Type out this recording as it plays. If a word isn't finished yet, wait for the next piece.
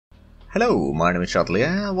Hello, my name is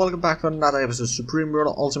Zhatelier, and welcome back to another episode of Supreme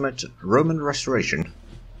World Ultimate Roman Restoration.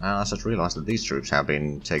 I just realized that these troops have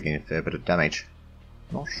been taking a fair bit of damage.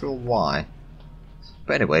 Not sure why.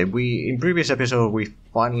 But anyway, in previous episode we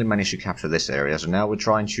finally managed to capture this area, so now we're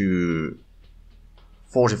trying to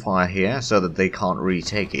fortify here so that they can't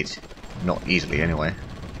retake it. Not easily anyway.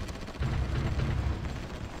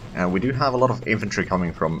 And we do have a lot of infantry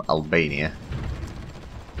coming from Albania.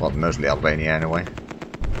 Well, mostly Albania anyway.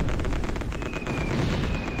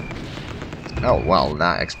 Oh, well,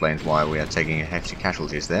 that explains why we are taking hefty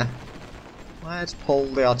casualties there. Let's pull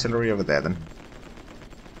the artillery over there then.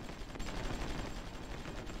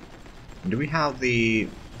 Do we have the...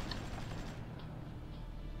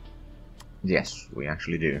 Yes, we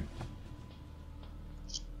actually do.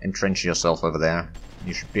 Just entrench yourself over there.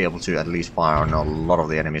 You should be able to at least fire on a lot of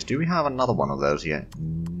the enemies. Do we have another one of those yet?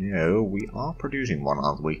 No, we are producing one,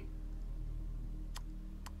 aren't we?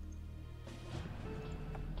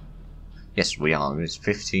 Yes, we are. It's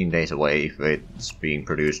 15 days away if it's being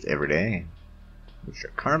produced every day. Which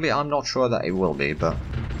currently I'm not sure that it will be, but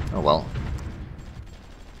oh well.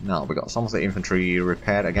 Now we got some of the infantry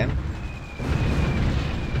repaired again.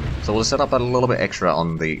 So we'll set up a little bit extra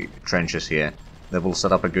on the trenches here. Then we'll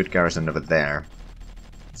set up a good garrison over there.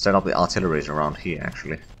 Set up the artilleries around here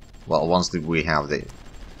actually. Well, once we have the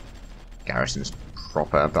garrisons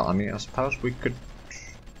proper, but I mean I suppose we could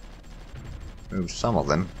move some of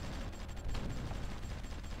them.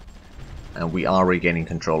 And we are regaining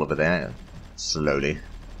control over there, slowly.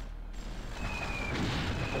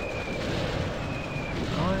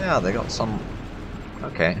 Oh yeah, they got some...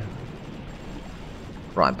 Okay.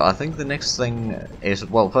 Right, but I think the next thing is...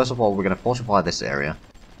 Well, first of all, we're going to fortify this area.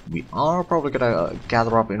 We are probably going to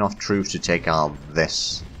gather up enough troops to take out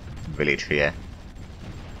this village here.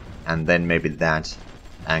 And then maybe that,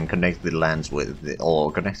 and connect the lands with... or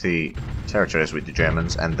connect the territories with the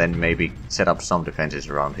Germans, and then maybe set up some defenses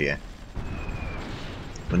around here.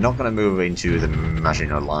 We're not going to move into the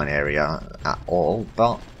Maginot Line area at all,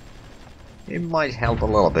 but it might help a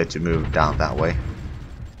little bit to move down that way.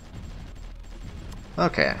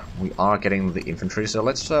 Okay, we are getting the infantry, so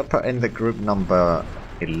let's put in the group number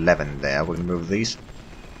 11 there. We're going to move these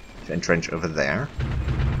to entrench over there.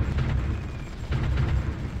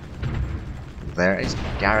 There is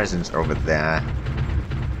garrisons over there.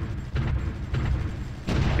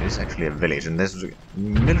 It's actually a village, and there's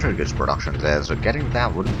military goods production there, so getting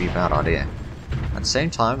that wouldn't be a bad idea. At the same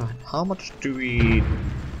time, how much do we...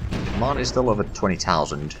 Demand is still over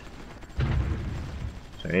 20,000.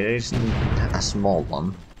 So it isn't a small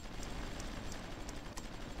one.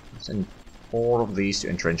 Send 4 of these to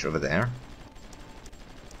entrench over there.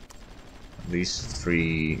 These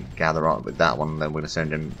 3 gather up with that one, then we're going to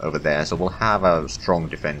send them over there, so we'll have a strong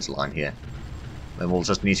defense line here. Then we'll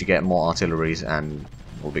just need to get more artilleries and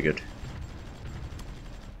we'll be good.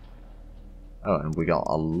 Oh, and we got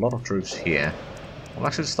a lot of troops here. We'll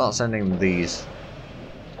actually start sending these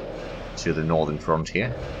to the northern front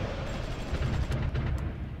here.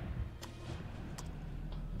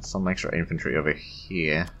 Some extra infantry over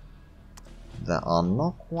here that are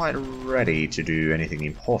not quite ready to do anything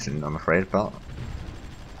important, I'm afraid, but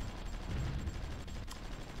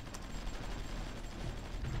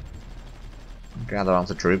gather up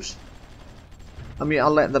the troops. I mean,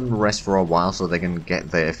 I'll let them rest for a while so they can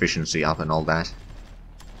get their efficiency up and all that.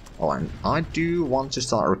 Oh, and I do want to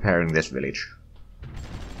start repairing this village.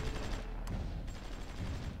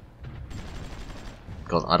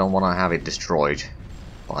 Because I don't want to have it destroyed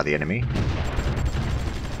by the enemy.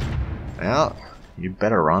 Yeah, you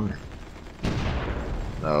better run.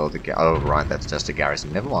 No, oh right, that's just a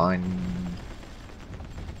garrison. Never mind.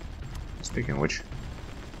 Speaking of which...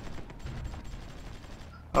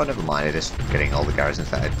 Oh, never mind, it is getting all the garrisons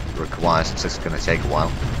that it requires, it's just going to take a while.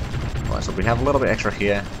 Right, so we have a little bit extra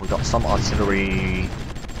here. We've got some artillery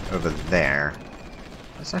over there.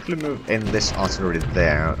 Let's actually move in this artillery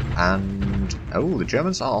there, and... Oh, the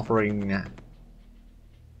Germans are offering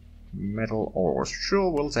metal ores. Sure,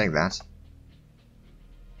 we'll take that.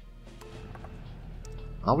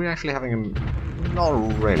 Are we actually having them?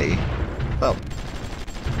 Not really. Well,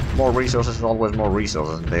 more resources is always more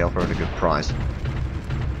resources, and they offer at a good price.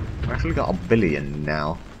 We've actually got 1 billion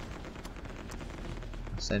now.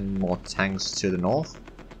 Send more tanks to the north.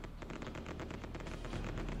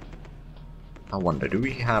 I wonder, do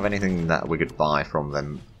we have anything that we could buy from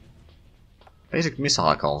them? Basic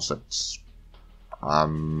missile concepts.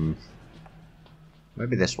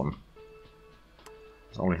 Maybe this one.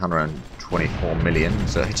 It's only 124 million,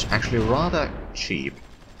 so it's actually rather cheap.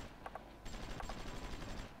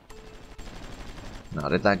 Now,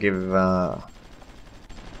 did that give...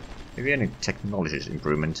 Maybe any technologies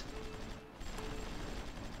improvement.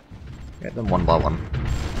 Get them one by one.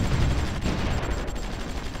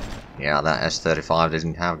 Yeah, that S-35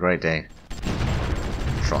 didn't have a great day.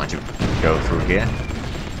 Trying to go through here.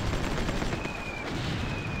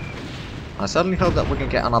 I certainly hope that we can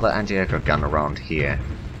get another anti-aircraft gun around here.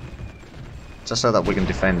 Just so that we can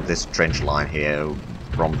defend this trench line here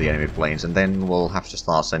from the enemy planes, and then we'll have to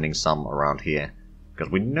start sending some around here.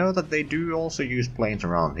 Because we know that they do also use planes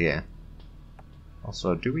around here.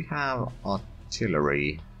 Also, do we have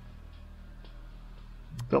artillery?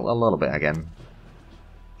 Built a little bit again.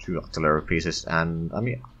 2 artillery pieces, and I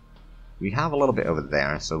mean, we have a little bit over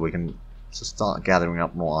there, so we can just start gathering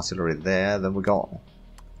up more artillery there. Then we got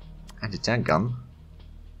anti-tank gun,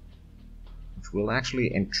 which will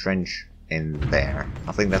actually entrench in there.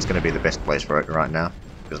 I think that's going to be the best place for it right now,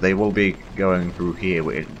 because they will be going through here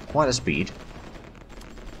with quite a speed.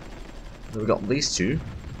 Then we got these two,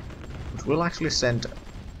 which we'll actually send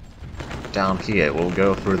down here. We'll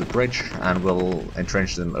go through the bridge and we'll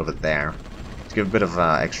entrench them over there to give a bit of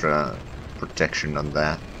extra protection on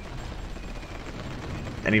that.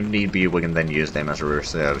 And if need be, we can then use them as a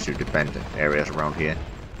reserve to defend areas around here.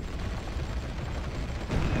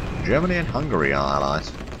 Germany and Hungary are allies.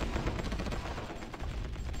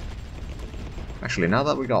 Actually, now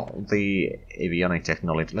that we got the avionic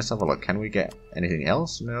technology, let's have a look. Can we get anything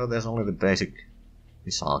else? No, there's only the basic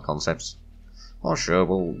missile concepts. Oh sure,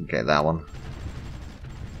 we'll get that one.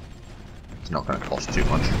 It's not going to cost too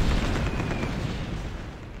much.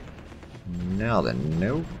 Now then,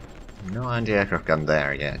 no anti-aircraft gun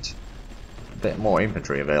there yet. A bit more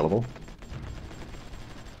infantry available.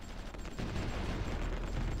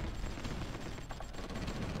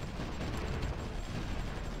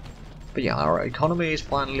 But yeah, our economy is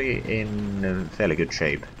finally in fairly good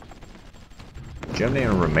shape. Germany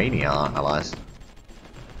and Romania are allies.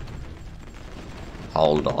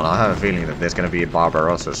 Hold on, I have a feeling that there's going to be a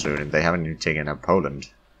Barbarossa soon, and they haven't even taken up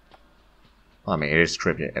Poland. I mean, it is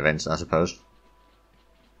tribute events, I suppose.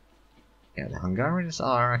 Yeah, the Hungarians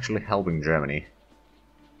are actually helping Germany.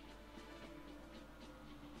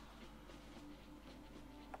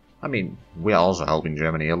 I mean, we are also helping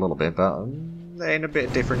Germany a little bit, but they're in a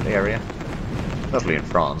bit different area. Mostly in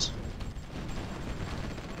France.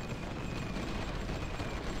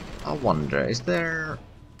 I wonder, is there...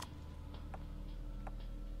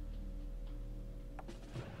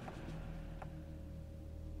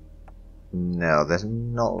 No, there's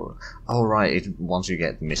no... Oh right, once you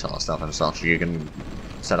get missile stuff and such, you can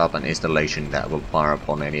set up an installation that will fire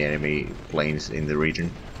upon any enemy planes in the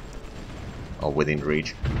region. Or within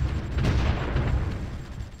reach.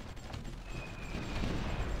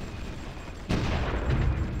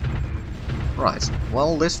 Right,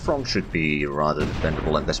 well this front should be rather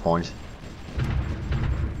defendable at this point.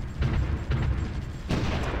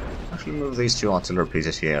 Actually move these 2 artillery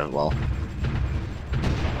pieces here as well.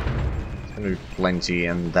 It's going to be plenty,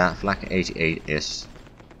 and that Flak 88 is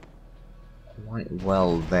quite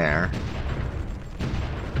well there.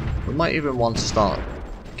 We might even want to start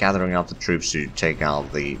gathering up the troops to take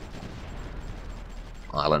out the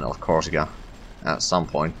island of Corsica at some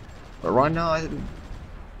point. But right now,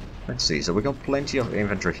 let's see, so we got plenty of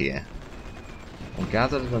infantry here. We'll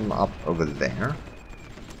gather them up over there.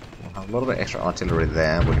 We'll have a little bit extra artillery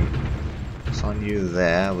there. We can assign you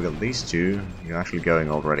there. We got these 2. You're actually going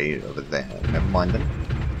already over there. Never mind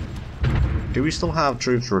them. Do we still have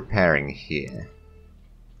troops repairing here?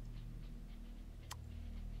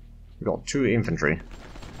 We got 2 infantry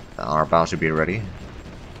that are about to be ready.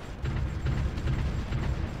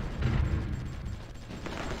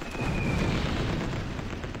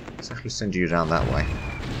 Let's actually send you down that way.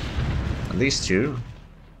 And these 2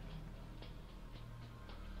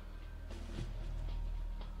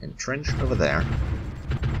 entrench over there.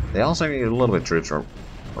 They are sending a little bit of troops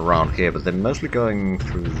around here, but they're mostly going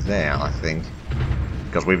through there, I think.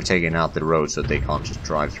 Because we've taken out the road so they can't just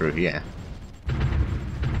drive through here.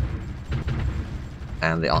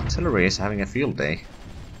 And the artillery is having a field day.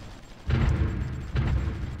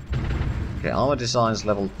 Okay, armor designs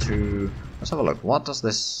level 2. Let's have a look. What does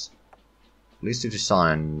this... Leads to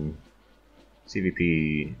design...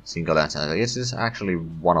 CVP single attack. This is actually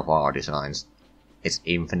one of our designs. It's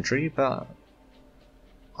infantry, but...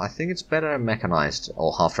 I think it's better mechanized,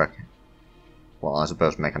 or half-track. Well, I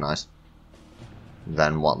suppose mechanized.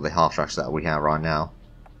 Than what the half-tracks that we have right now.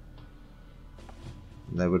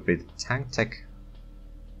 There would be the Tank Tech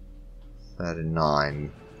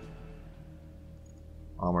 39.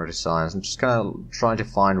 Armor designs. I'm just gonna try to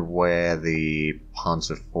find where the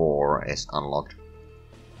Panzer IV is unlocked.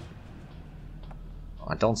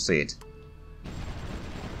 I don't see it.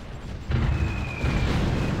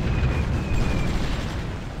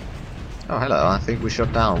 Oh, hello, I think we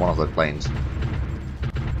shot down one of the planes.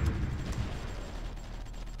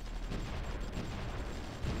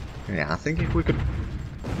 Yeah, I think if we could...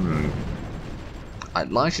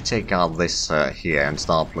 I'd like to take out this here and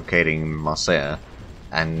start blockading Marseille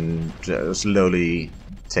and slowly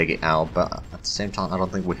take it out, but at the same time I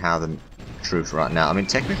don't think we have the troops right now. I mean,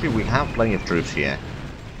 technically we have plenty of troops here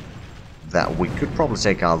that we could probably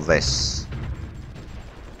take out this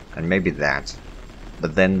and maybe that,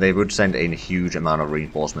 but then they would send in a huge amount of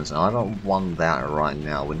reinforcements and I don't want that right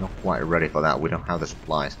now. We're not quite ready for that. We don't have the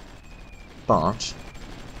supplies. But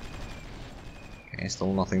okay,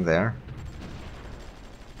 still nothing there.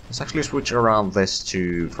 Let's actually switch around this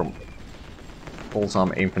to from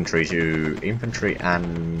full-time infantry to infantry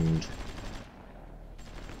and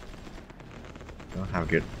don't have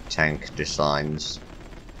good tank designs.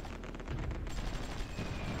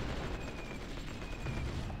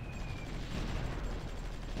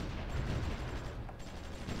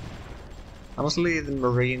 Honestly, the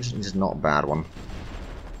Marines is not a bad one.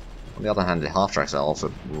 On the other hand, the half-tracks are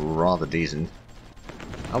also rather decent.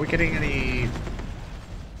 Are we getting any...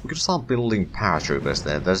 We could start building paratroopers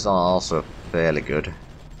there. Those are also fairly good.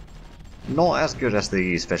 Not as good as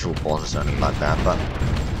the special forces or anything like that, but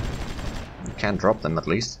you can drop them at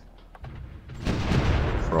least.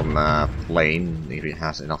 From a plane, if it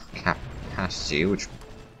has enough capacity, which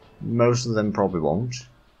most of them probably won't.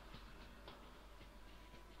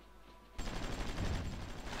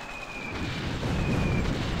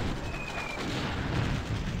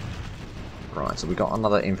 Right, so we got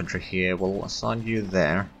another infantry here. We'll assign you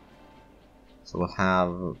there. So we'll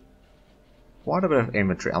have quite a bit of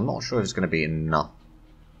infantry. I'm not sure if it's going to be enough.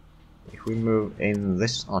 If we move in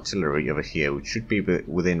this artillery over here, we should be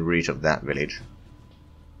within reach of that village.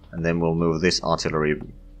 And then we'll move this artillery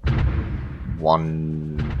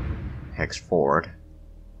 1 hex forward.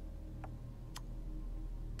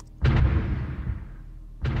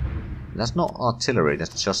 That's not artillery,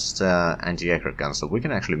 that's just anti-aircraft guns, so we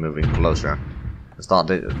can actually move in closer and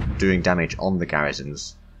start doing damage on the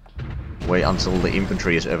garrisons. Wait until the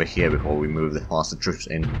infantry is over here before we move the faster troops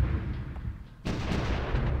in.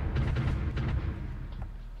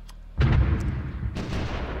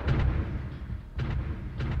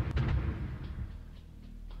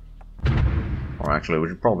 Or actually, we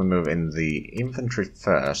should probably move in the infantry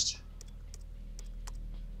first.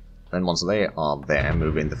 Then once they are there,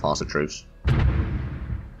 move in the faster troops.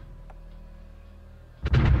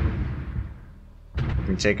 If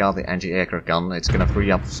we take out the anti-aircraft gun, it's gonna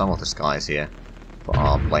free up some of the skies here for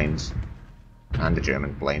our planes and the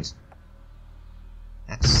German planes.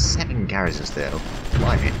 That's 7 garrisons there.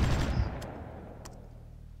 Blimey.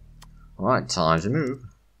 Alright, time to move.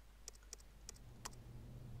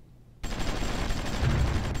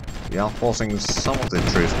 We are forcing some of the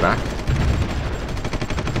troops back.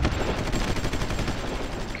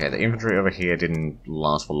 Okay, the infantry over here didn't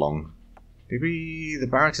last for long. Maybe the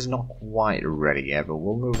barracks is not quite ready yet, but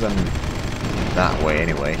we'll move them that way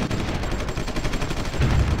anyway.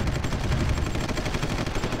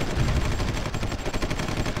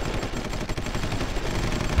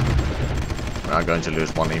 We are going to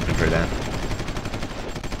lose 1 infantry there.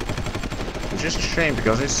 Which is a shame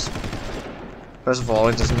because it's... First of all,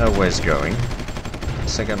 it doesn't know where it's going.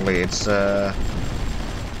 Secondly, it's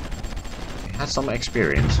has some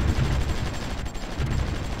experience.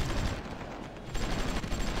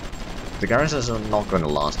 The garrisons are not going to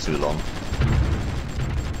last too long.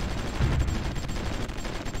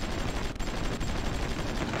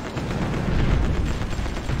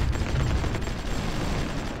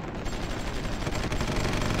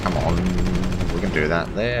 Come on, we can do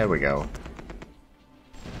that. There we go.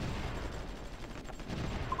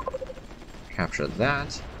 Capture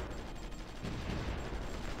that.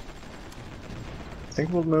 I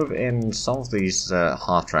think we'll move in some of these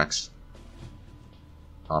half-tracks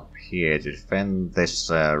up here to defend this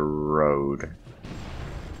road.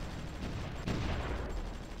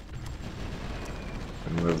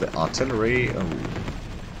 And move the artillery.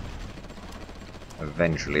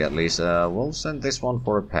 Eventually, at least. We'll send this one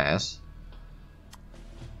for repairs.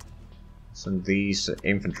 Send these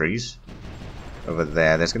infantries over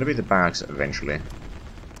there. There's going to be the barracks eventually. It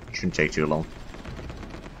shouldn't take too long.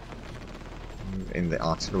 In the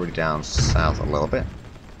artillery down south a little bit.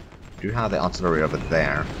 Do have the artillery over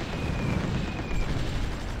there.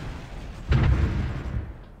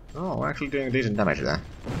 Oh, we're actually doing decent damage there.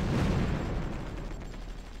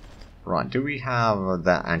 Right, do we have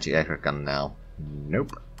that anti-aircraft gun now?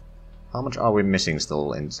 Nope. How much are we missing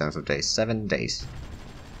still in terms of days? 7 days.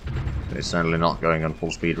 So it's certainly not going on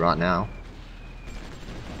full speed right now.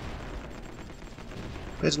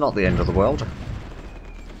 It's not the end of the world.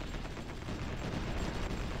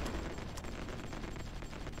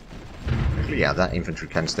 Actually, yeah, that infantry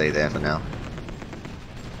can stay there for now.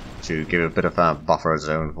 To give a bit of a buffer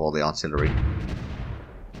zone for the artillery.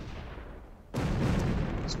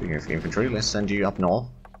 Speaking of infantry, let's send you up north.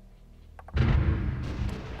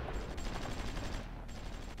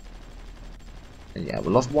 And yeah, we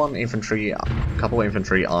lost one infantry, a couple of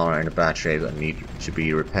infantry are in a bad shape that need to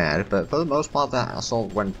be repaired, but for the most part that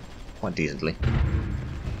assault went quite decently.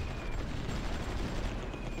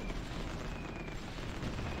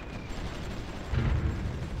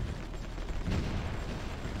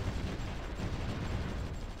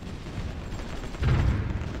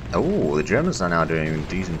 Oh, the Germans are now doing a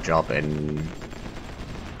decent job in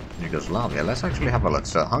Yugoslavia. Let's actually have a look.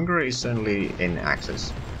 So Hungary is certainly in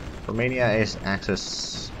Axis. Romania is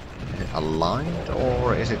Axis aligned,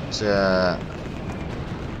 or is it...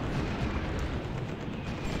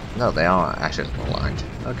 No, they are Axis aligned.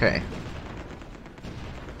 Okay.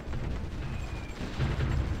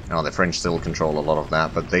 Now the French still control a lot of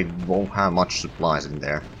that, but they won't have much supplies in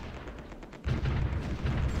there.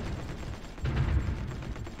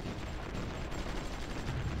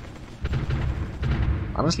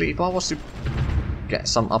 Honestly, if I was to get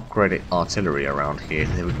some upgraded artillery around here,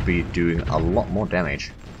 they would be doing a lot more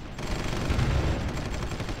damage.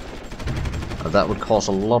 That would cause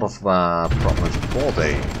a lot of problems for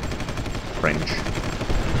the French.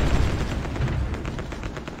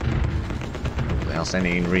 They are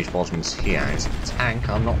sending in reinforcements here. It's a tank,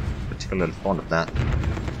 I'm not particularly fond of that.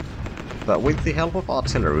 But with the help of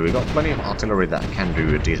artillery, we've got plenty of artillery that can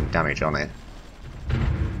do decent damage on it.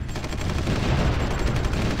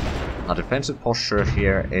 Our defensive posture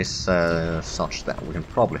here is such that we can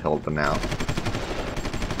probably hold for now.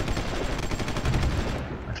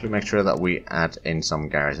 Actually make sure that we add in some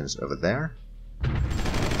garrisons over there.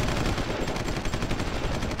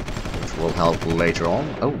 Which will help later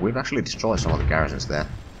on. Oh, we've actually destroyed some of the garrisons there.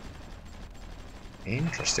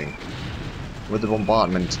 Interesting. With the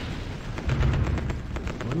bombardment,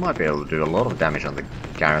 we might be able to do a lot of damage on the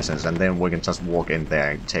garrisons, and then we can just walk in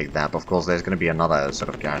there and take that. But of course, there's going to be another sort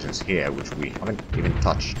of garrisons here, which we haven't even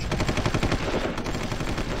touched.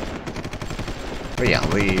 But yeah,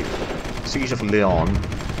 the Siege of Lyon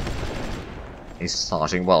is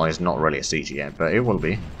starting. Well, it's not really a siege yet, but it will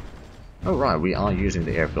be. Oh right, we are using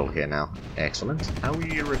the airfield here now. Excellent. Have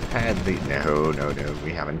we repaired the... No,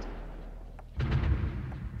 we haven't.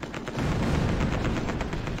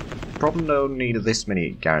 Probably no need of this many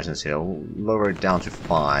garrisons here. We'll lower it down to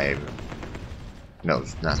 5. No,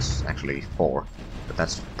 that's actually 4. But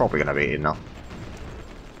that's probably going to be enough.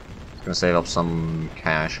 It's going to save up some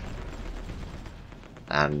cash.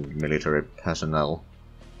 And military personnel.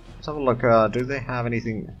 Let's have a look. Do they have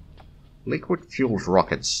anything? Liquid fueled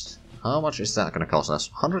rockets. How much is that going to cost us?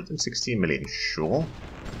 116 million, sure.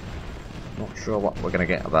 Not sure what we're going to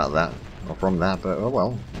get about that. Or from that, but oh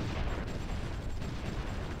well.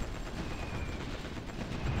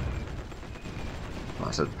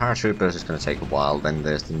 Right, so the paratroopers is going to take a while. Then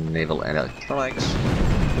there's the naval electronics.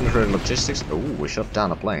 Military logistics. Oh, we shot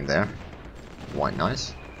down a plane there. Quite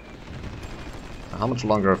nice. How much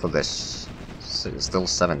longer for this? Still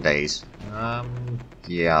 7 days.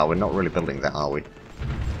 Yeah, we're not really building that, are we?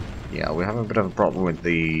 Yeah, we have a bit of a problem with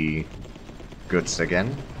the goods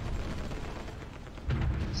again.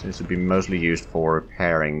 Seems to be mostly used for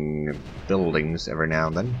repairing buildings every now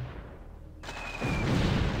and then.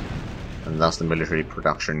 And thus the military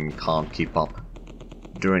production can't keep up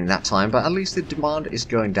during that time, but at least the demand is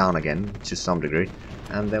going down again to some degree.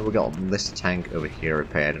 And then we got this tank over here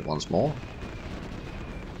repaired once more.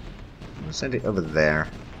 We'll send it over there.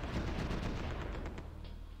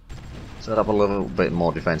 Set up a little bit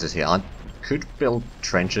more defenses here. I could build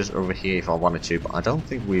trenches over here if I wanted to, but I don't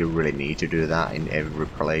think we really need to do that in every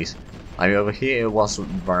place. I mean, over here it was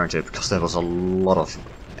warranted because there was a lot of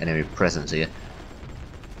enemy presence here.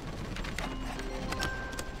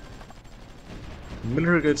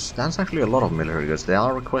 Military goods, that's actually a lot of military goods. They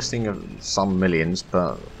are requesting some millions,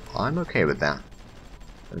 but I'm okay with that.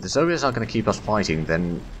 If the Soviets are going to keep us fighting,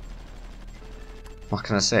 then what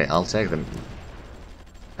can I say? I'll take them.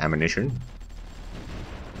 Ammunition.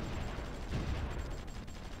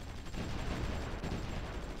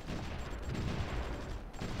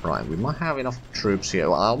 Right, we might have enough troops here.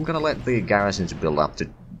 Well, I'm going to let the garrisons build up to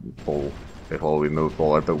full before we move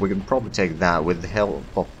forward, but we can probably take that with the help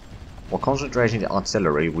of... While concentrating the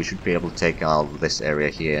artillery, we should be able to take out this area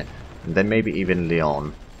here, and then maybe even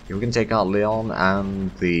Lyon. If we can take out Lyon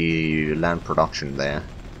and the land production there,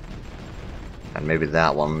 and maybe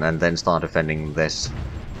that one, and then start defending this.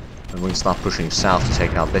 And we can start pushing south to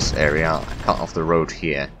take out this area, cut off the road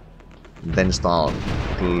here, and then start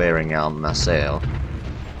clearing out Marseille.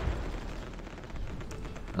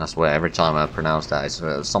 I swear, every time I pronounce that,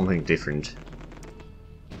 it's something different.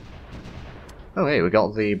 Oh hey, we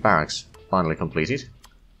got the barracks finally completed.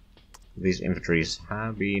 These infantries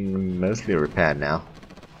have been mostly repaired now.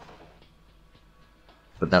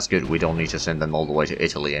 But that's good, we don't need to send them all the way to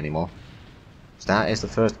Italy anymore. So that is the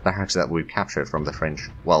first barracks that we captured from the French.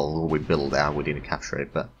 Well, we built that, we didn't capture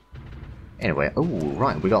it, but... Anyway, oh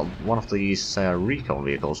right, we got one of these recon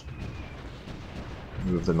vehicles.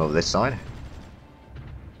 Move them over this side.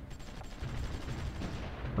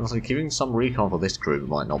 Honestly, keeping some recon for this group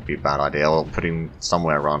might not be a bad idea. I'll put him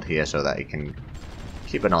somewhere around here so that he can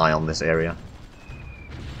keep an eye on this area.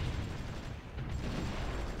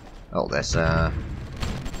 Oh, there's a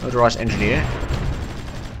motorized engineer.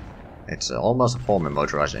 It's almost a former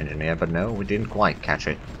motorized engineer, but no, we didn't quite catch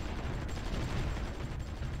it.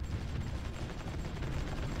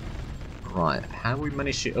 Right, how we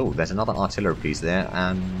managed to... Oh, there's another artillery piece there,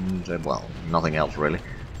 and, well, nothing else really.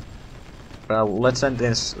 Well, let's send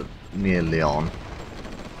this near Lyon.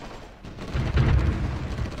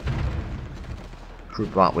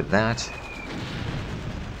 Group right with that.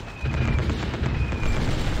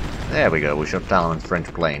 There we go, we shot down a French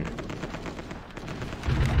plane.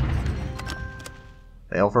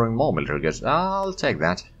 They're offering more military goods. I'll take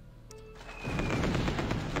that.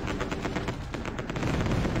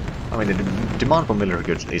 I mean, the demand for military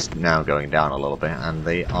goods is now going down a little bit, and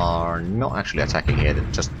they are not actually attacking here,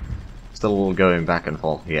 they're just still going back and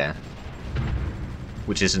forth here.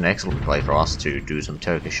 Which is an excellent play for us to do some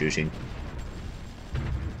Turkish shooting.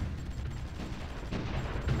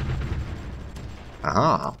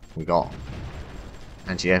 Aha! We got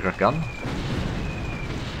anti-aircraft gun.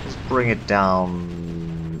 Let's bring it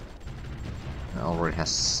down. It already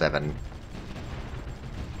has 7.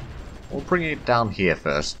 We'll bring it down here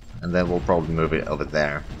first, and then we'll probably move it over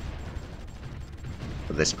there.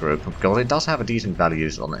 For this group, because it does have a decent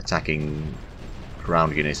values on attacking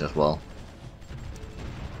ground units as well.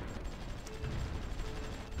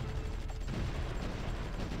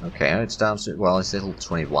 Okay, it's down to, well, it's still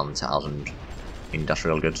 21,000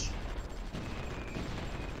 industrial goods.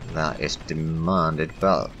 That is demanded,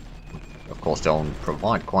 but of course don't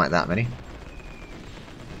provide quite that many.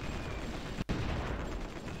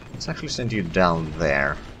 Let's actually send you down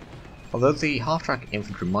there. Although the half-track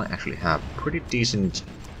infantry might actually have pretty decent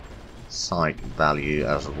sight value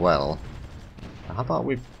as well. How about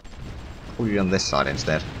we pull you on this side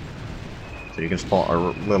instead? So you can spot a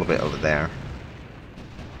little bit over there.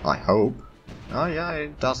 I hope. Oh yeah,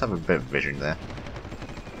 it does have a bit of vision there.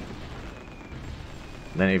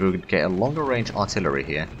 Then if we could get a longer range artillery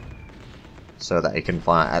here, so that it can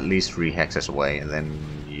fire at least 3 hexes away, and then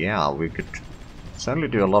yeah, we could certainly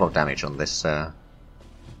do a lot of damage on this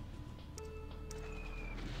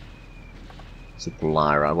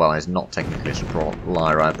supply ride. Well, it's not technically a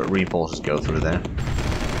supply ride, but reinforcers go through there.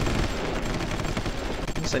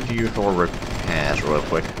 I'll send you for repairs real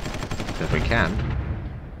quick, if we can.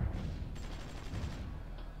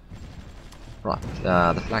 Right,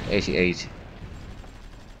 the Flak 88. So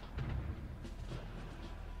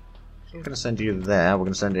we're going to send you there. We're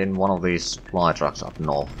going to send in one of these supply trucks up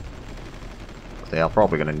north. They are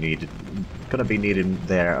probably going to be needed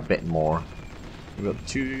there a bit more. We've got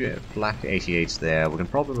 2 Flak 88s there. We can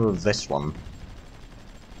probably move this one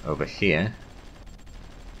over here.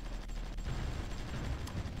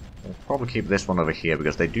 We'll probably keep this one over here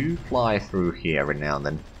because they do fly through here every now and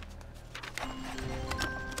then.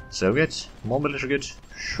 Soviets? More military goods?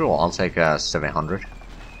 Sure, I'll take 700.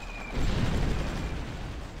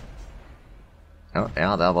 Oh,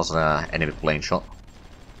 yeah, that was an enemy plane shot.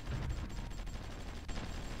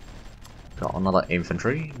 Got another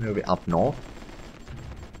infantry, maybe up north.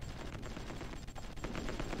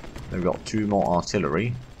 Then we've got 2 more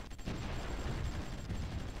artillery.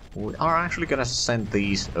 We are actually going to send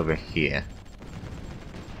these over here.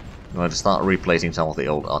 I'm going to start replacing some of the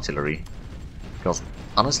old artillery. Because,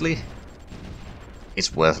 honestly,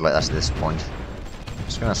 it's worthless at this point. I'm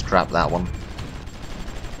just going to scrap that one.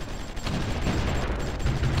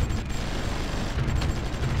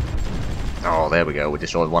 Oh, there we go, we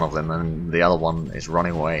destroyed one of them and the other one is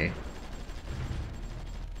running away.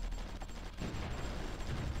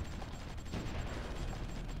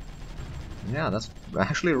 Yeah, that's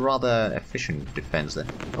actually a rather efficient defense then.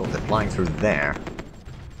 Oh, they're flying through there.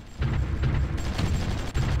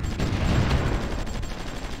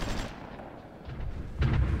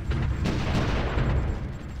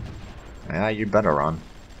 Yeah, you better run.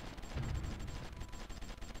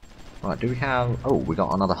 Right, do we have... Oh, we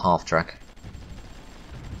got another half-track.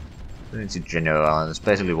 Into Genoa, that's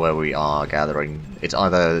basically where we are gathering. It's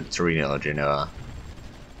either Torino or Genoa,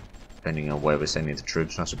 depending on where we're sending the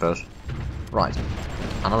troops, I suppose. Right,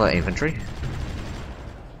 another infantry.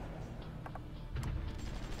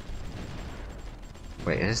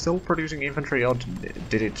 Wait, is it still producing infantry, or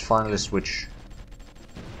did it finally switch?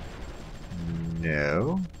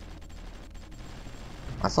 No.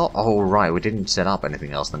 I thought, oh right, we didn't set up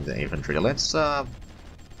anything else than the infantry. Let's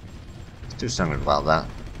do something about that.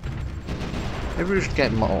 Maybe we should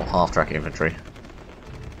get more half-track infantry.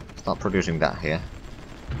 Start producing that here.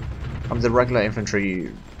 The regular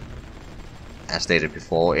infantry, as stated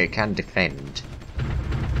before, it can defend.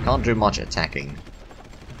 Can't do much attacking.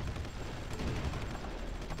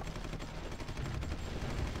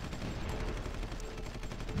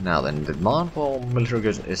 Now then, the demand for military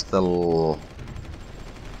goods is still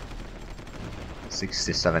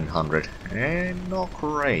 6,700. Not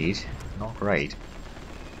great. Not great.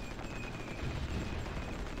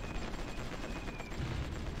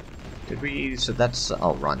 Did we... So that's...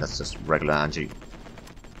 Oh right, that's just regular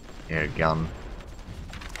anti-air gun.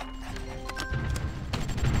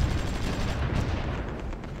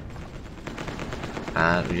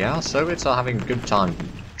 And yeah, Soviets are having a good time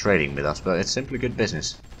trading with us, but it's simply good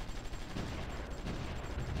business.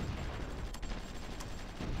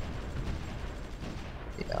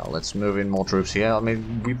 Yeah, let's move in more troops here. I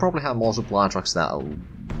mean, we probably have more supply trucks than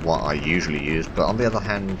what I usually use, but on the other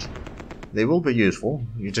hand, they will be useful.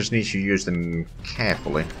 You just need to use them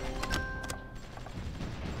carefully.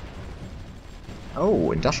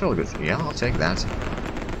 Oh, industrial goods. Yeah, I'll take that.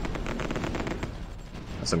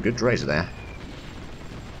 That's some good trades there.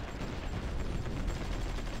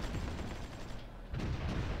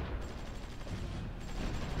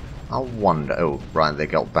 I wonder... Oh, right, they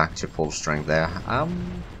got back to full strength there.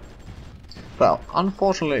 Well,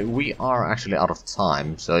 unfortunately, we are actually out of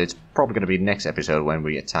time, so it's probably going to be next episode when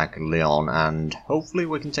we attack Lyon, and hopefully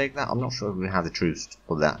we can take that. I'm not sure if we have the troops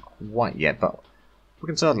for that quite yet, but we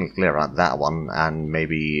can certainly clear out that one, and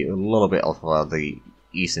maybe a little bit of the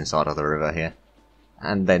eastern side of the river here.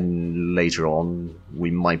 And then later on,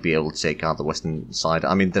 we might be able to take out the western side.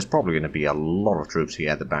 I mean, there's probably going to be a lot of troops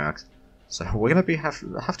here at the barracks, so we're going to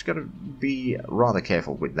have to be rather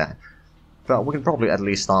careful with that. But we can probably at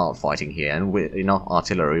least start fighting here, and with enough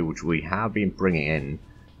artillery, which we have been bringing in,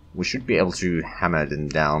 we should be able to hammer them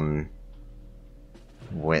down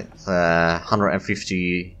with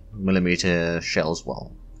 150mm shells.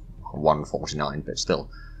 Well, 149, but still.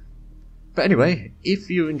 But anyway, if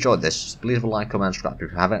you enjoyed this, please leave a like, comment, subscribe if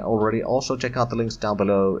you haven't already. Also check out the links down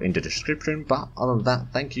below in the description. But other than that,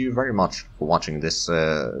 thank you very much for watching this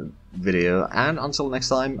video, and until next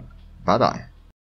time, bye bye.